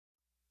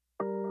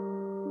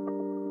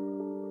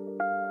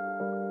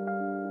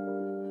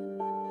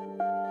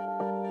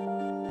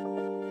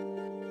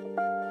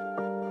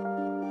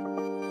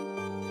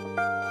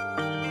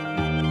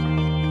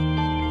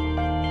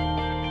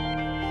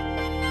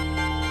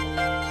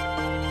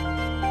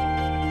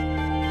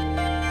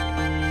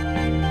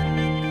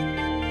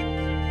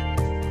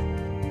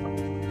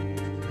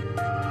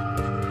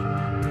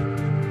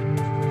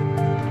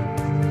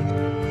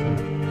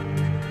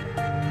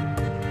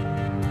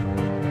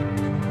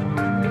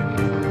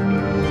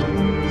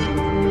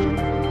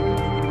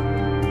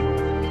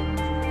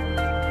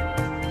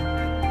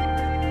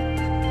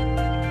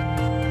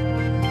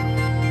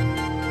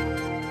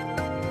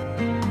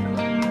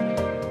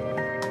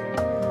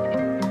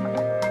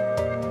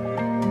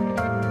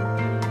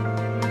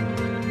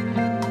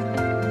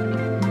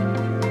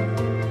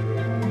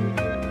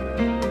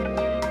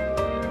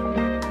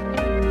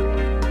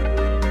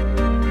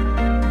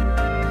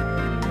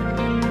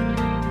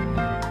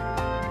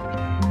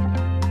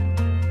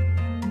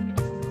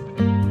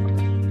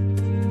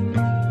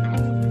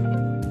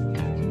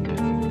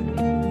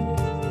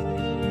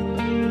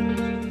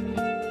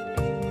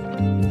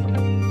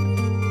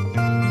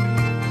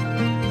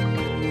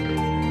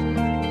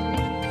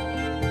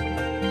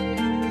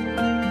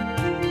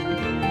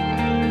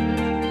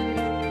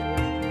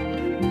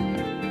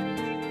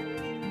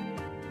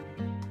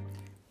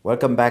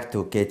Welcome back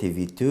to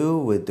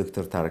KTV2 with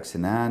Dr. Tariq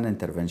Sinan,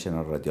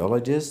 interventional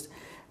radiologist.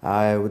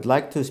 I would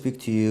like to speak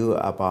to you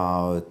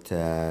about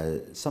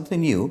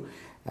something new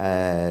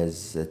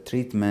as a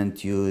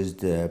treatment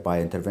used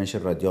by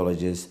interventional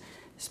radiologists,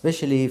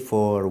 especially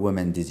for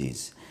women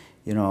disease.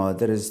 You know,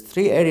 there is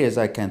three areas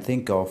I can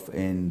think of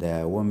in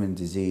the women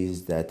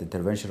disease that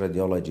interventional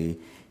radiology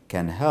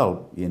can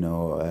help,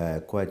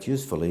 quite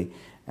usefully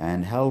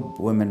and help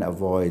women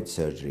avoid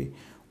surgery.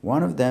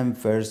 One of them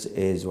first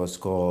is what's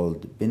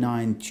called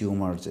benign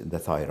tumors in the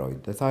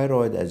thyroid. The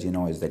thyroid, as you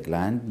know, is the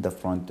gland in the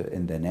front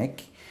in the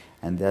neck,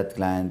 and that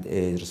gland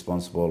is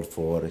responsible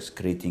for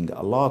excreting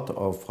a lot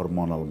of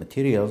hormonal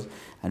materials.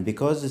 And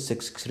because it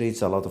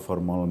excretes a lot of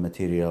hormonal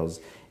materials,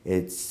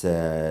 it's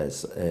a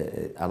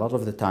lot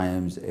of the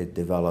times it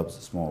develops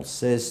small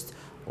cysts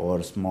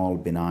or small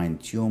benign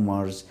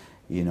tumors,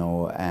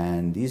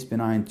 and these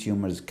benign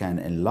tumors can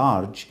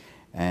enlarge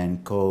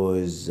and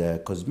cause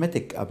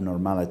cosmetic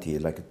abnormality,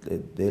 like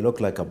they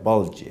look like a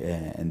bulge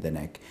in the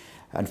neck.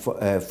 And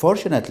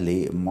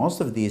fortunately,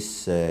 most of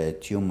these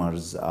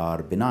tumors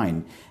are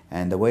benign,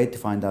 and the way to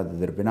find out that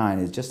they're benign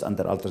is just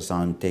under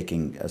ultrasound,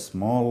 taking a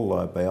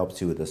small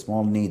biopsy with a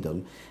small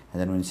needle, and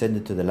then when you send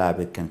it to the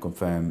lab, it can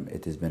confirm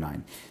it is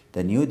benign.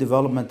 The new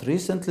development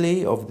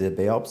recently of the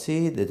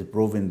biopsy that is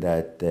proven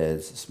that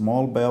the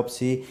small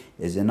biopsy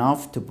is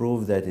enough to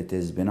prove that it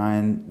is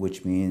benign,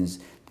 which means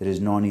there is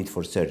no need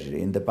for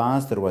surgery. In the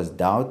past, there was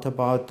doubt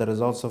about the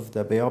results of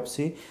the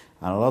biopsy,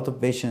 and a lot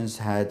of patients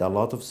had a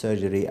lot of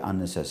surgery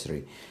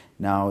unnecessary.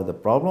 Now, the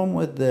problem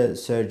with the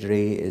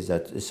surgery is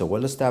that it's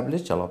well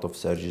established. A lot of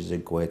surgeons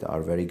in Kuwait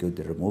are very good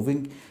at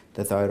removing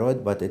the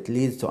thyroid, but it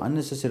leads to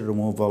unnecessary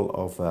removal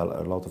of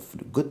a lot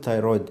of good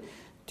thyroid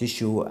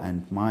tissue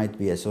and might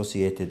be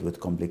associated with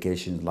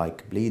complications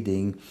like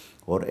bleeding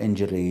or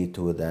injury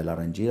to the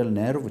laryngeal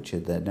nerve, which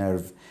is the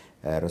nerve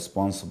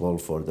responsible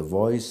for the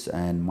voice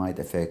and might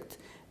affect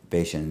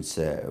patient's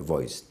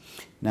voice.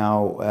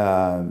 Now,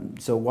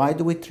 so why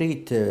do we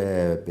treat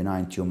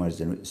benign tumors,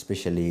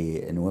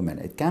 especially in women?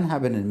 It can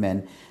happen in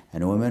men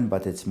and women,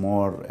 but it's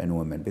more in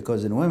women,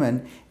 because in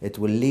women it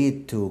will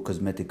lead to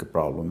cosmetic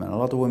problem, and a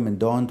lot of women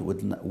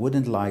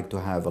wouldn't like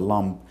to have a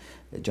lump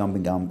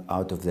jumping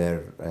out of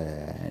their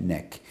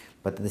neck.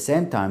 But at the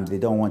same time, they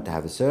don't want to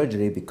have a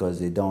surgery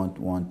because they don't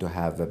want to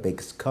have a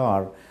big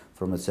scar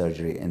from a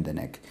surgery in the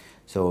neck.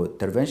 So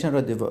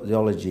interventional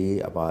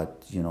radiology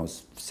about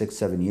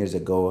 6-7 years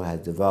ago has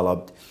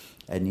developed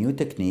a new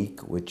technique,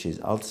 which is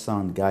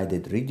ultrasound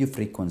guided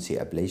radiofrequency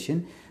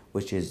ablation,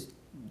 which is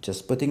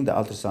just putting the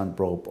ultrasound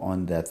probe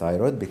on the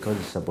thyroid. Because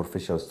it's a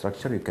superficial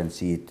structure, you can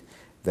see it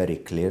very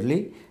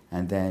clearly,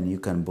 and then you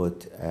can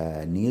put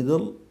a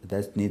needle.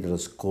 That needle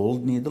is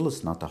cold needle,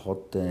 it's not a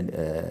hot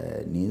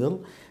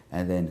needle,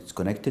 and then it's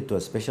connected to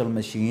a special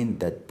machine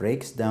that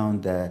breaks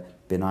down the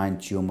benign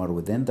tumor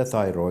within the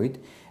thyroid,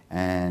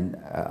 and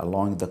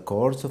along the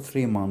course of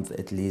 3 months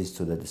it leads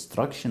to the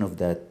destruction of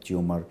that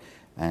tumor,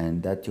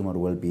 and that tumor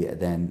will be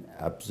then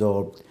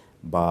absorbed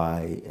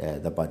by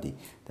the body.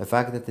 The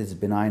fact that it's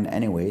benign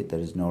anyway, there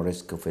is no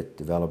risk of it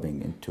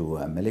developing into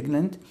a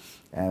malignant,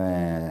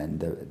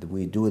 and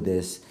we do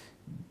this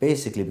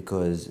basically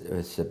because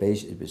it's a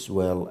patient is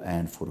well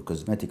and for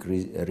cosmetic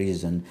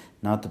reason,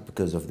 not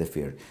because of the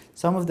fear.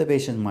 Some of the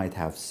patients might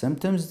have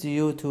symptoms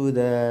due to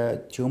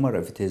the tumor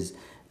if it is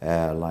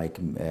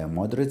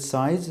moderate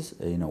size.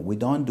 We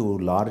don't do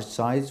large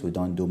size, we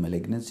don't do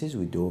malignancies,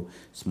 we do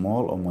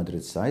small or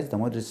moderate size. The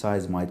moderate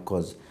size might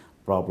cause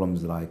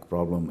problems like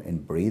problem in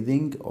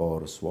breathing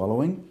or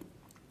swallowing.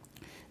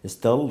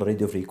 Still,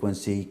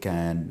 radiofrequency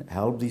can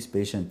help these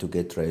patients to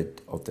get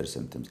rid of their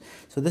symptoms.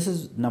 So this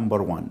is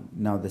number one.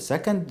 Now, the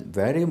second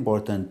very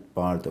important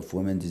part of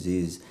women's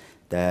disease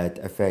that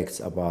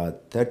affects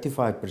about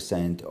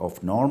 35%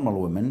 of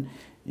normal women,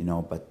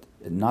 but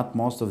not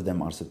most of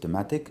them are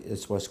symptomatic.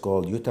 It's what's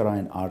called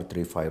uterine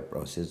artery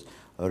fibrosis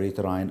or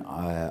uterine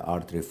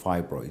artery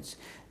fibroids.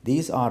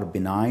 These are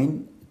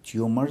benign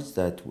tumors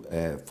that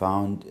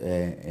found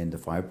in the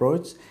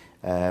fibroids,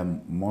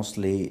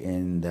 mostly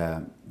in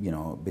the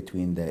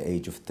between the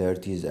age of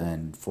 30s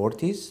and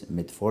 40s,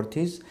 mid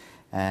 40s.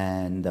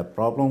 And the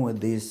problem with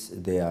these,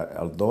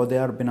 although they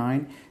are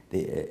benign,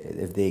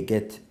 if they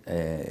get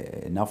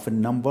enough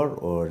in number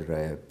or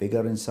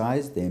bigger in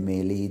size, they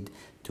may lead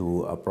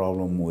to a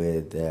problem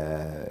with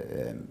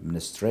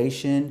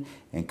menstruation,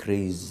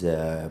 increase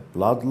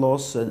blood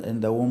loss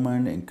in the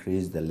woman,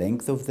 increase the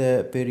length of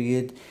the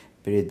period.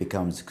 Period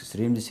becomes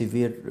extremely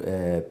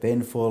severe,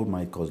 painful,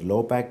 might cause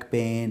low back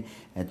pain.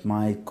 It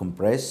might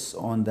compress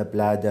on the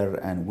bladder,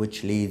 and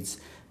which leads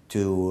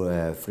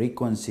to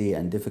frequency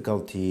and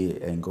difficulty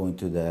in going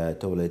to the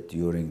toilet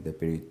during the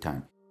period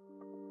time.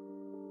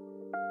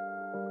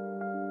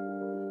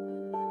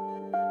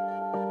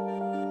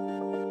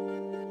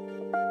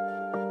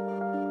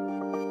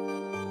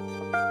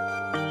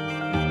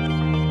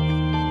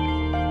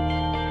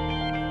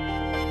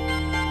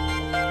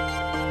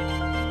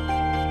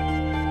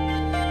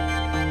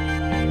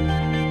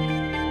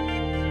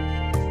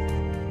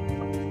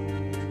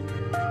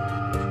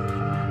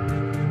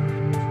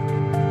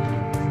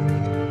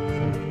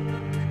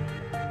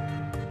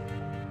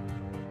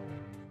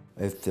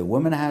 if the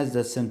woman has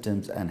the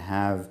symptoms and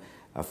have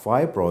a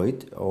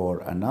fibroid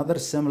or another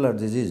similar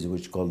disease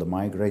which called the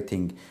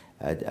migrating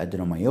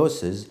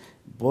adenomyosis,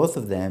 both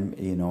of them,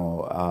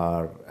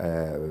 are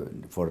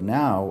for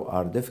now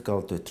are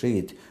difficult to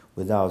treat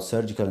without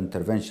surgical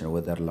intervention,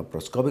 whether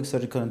laparoscopic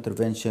surgical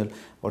intervention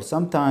or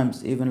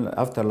sometimes even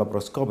after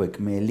laparoscopic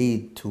may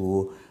lead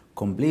to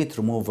complete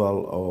removal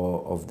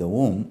of the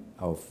womb,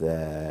 of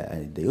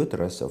the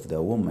uterus of the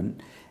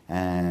woman.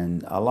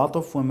 And a lot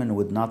of women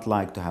would not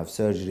like to have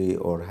surgery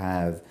or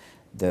have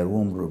their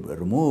womb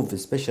removed,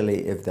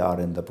 especially if they are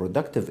in the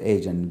productive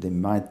age and they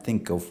might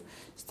think of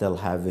still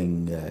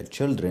having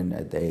children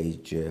at the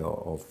age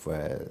of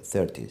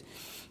 30s.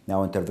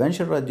 Now,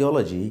 interventional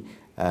radiology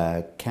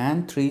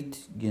can treat,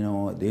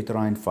 the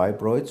uterine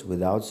fibroids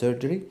without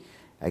surgery.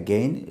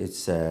 Again,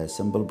 it's a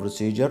simple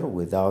procedure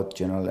without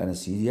general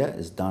anesthesia.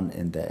 It's done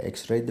in the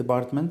X-ray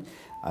department.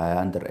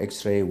 Under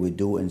X-ray, we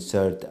do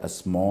insert a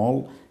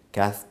small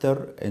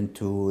catheter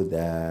into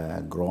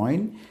the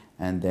groin,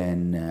 and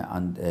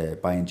then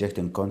by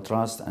injecting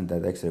contrast under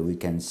the X-ray, we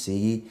can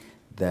see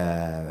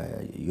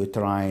the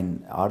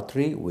uterine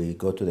artery. We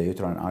go to the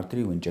uterine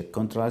artery, we inject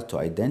contrast to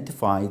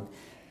identify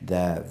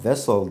the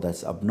vessel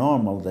that's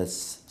abnormal,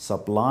 that's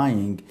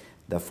supplying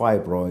the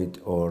fibroid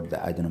or the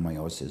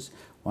adenomyosis.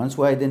 Once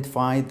we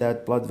identify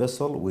that blood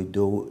vessel, we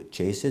do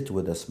chase it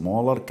with a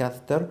smaller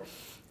catheter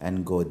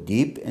and go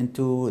deep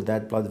into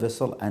that blood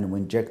vessel, and we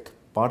inject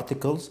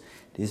particles.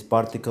 These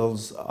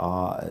particles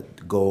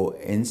go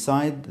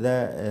inside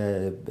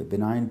the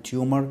benign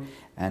tumor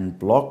and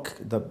block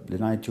the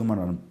benign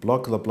tumor and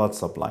block the blood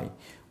supply.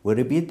 We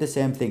repeat the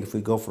same thing. If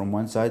we go from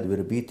one side, we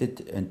repeat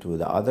it into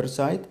the other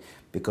side,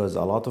 because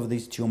a lot of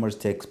these tumors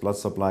take blood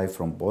supply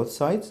from both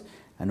sides,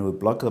 and we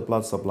block the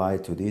blood supply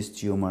to these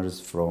tumors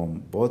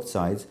from both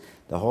sides.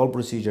 The whole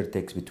procedure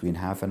takes between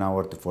half an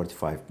hour to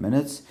 45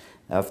 minutes.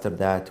 After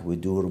that, we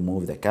do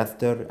remove the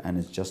catheter, and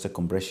it's just a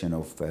compression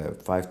of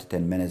 5 to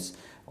 10 minutes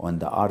on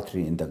the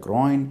artery in the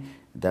groin.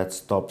 That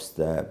stops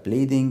the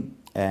bleeding.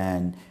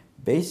 And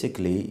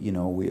basically,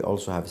 we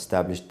also have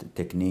established the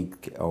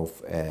technique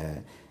of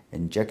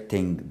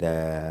injecting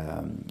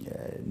the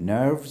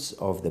nerves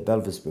of the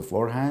pelvis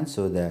beforehand,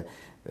 so the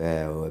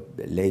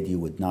lady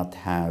would not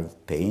have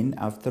pain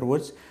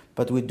afterwards.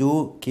 But we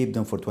do keep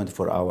them for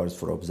 24 hours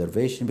for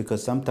observation,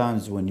 because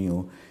sometimes when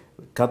you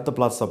cut the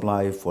blood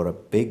supply for a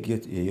big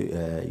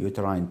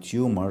uterine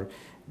tumor,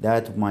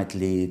 that might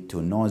lead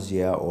to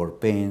nausea or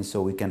pain.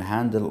 So we can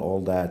handle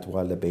all that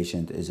while the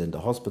patient is in the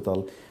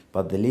hospital,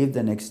 but they leave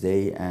the next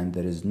day and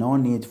there is no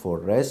need for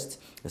rest.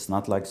 It's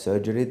not like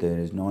surgery. There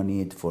is no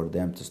need for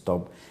them to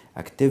stop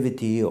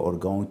activity or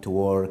going to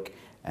work.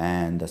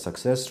 And the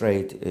success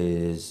rate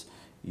is,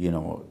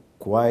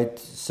 quite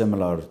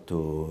similar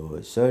to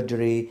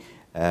surgery.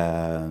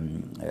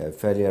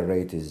 Failure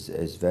rate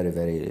is very,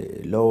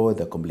 very low.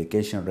 The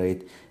complication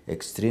rate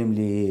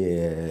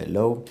extremely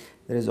low.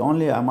 There is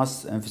only, I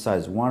must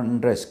emphasize,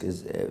 one risk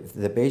is if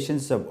the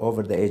patients are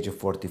over the age of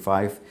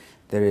 45,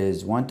 there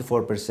is 1 to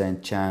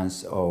 4%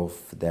 chance of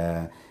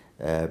the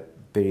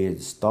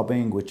period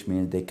stopping, which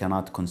means they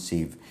cannot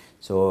conceive.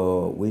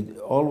 So we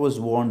always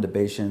warn the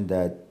patient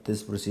that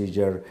this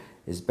procedure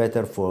is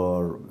better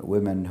for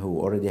women who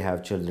already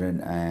have children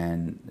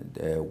and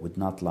would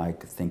not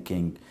like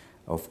thinking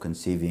of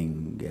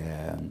conceiving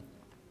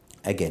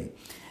again.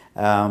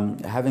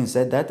 Having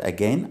said that,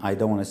 again, I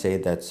don't want to say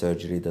that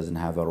surgery doesn't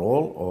have a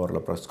role or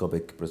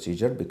laparoscopic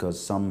procedure, because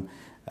some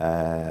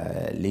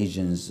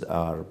lesions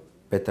are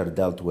better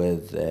dealt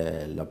with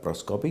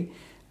laparoscopy.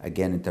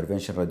 Again,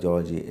 interventional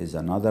radiology is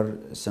another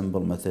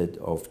simple method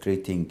of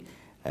treating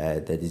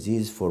the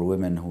disease for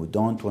women who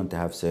don't want to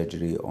have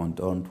surgery or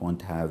don't want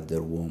to have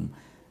their womb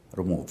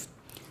removed.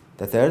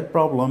 The third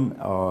problem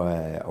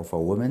of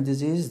a woman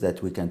disease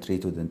that we can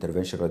treat with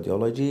interventional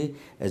radiology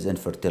is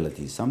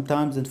infertility.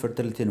 Sometimes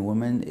infertility in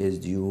women is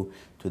due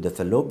to the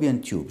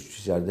fallopian tubes,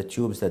 which are the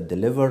tubes that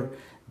deliver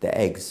the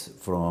eggs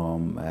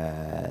from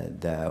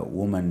the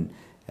woman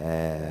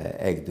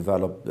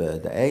develop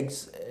the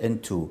eggs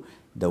into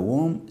the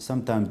womb.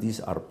 Sometimes these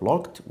are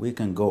blocked. We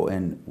can go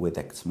in with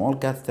a small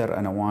catheter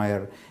and a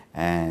wire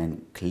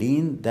and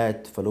clean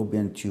that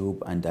fallopian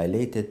tube and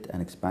dilate it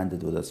and expand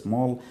it with a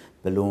small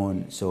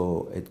balloon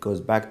so it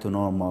goes back to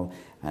normal,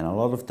 and a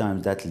lot of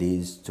times that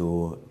leads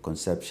to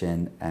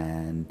conception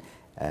and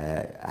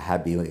a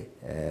happy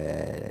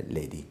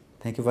lady.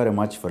 Thank you very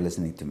much for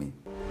listening to me.